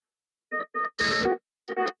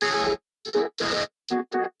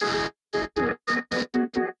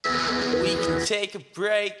take a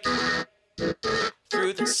break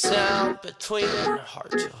through the sound between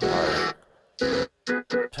heart to heart,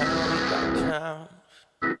 pound by pound.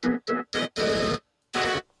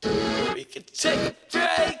 We could take a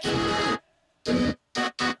break,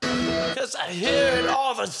 'cause I hear it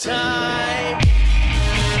all the time.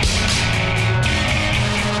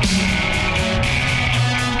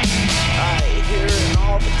 I hear it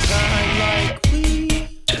all the time, like we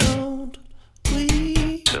don't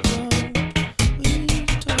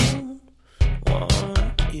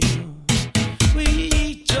want you. We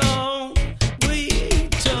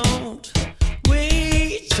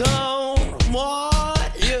don't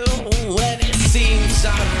want you. When it seems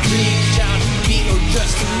I'm reached out, feel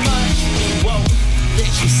just too much. We won't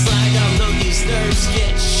let you slide down, though these nerves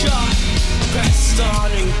get shot. Pressed on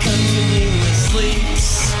and continuously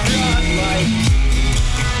struck like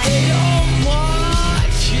they don't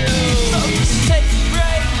want you. So just take a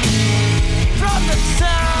break from the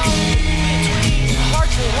sound between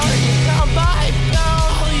heart to heart and pound by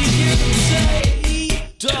pound. All you hear them say,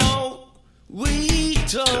 we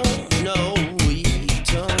don't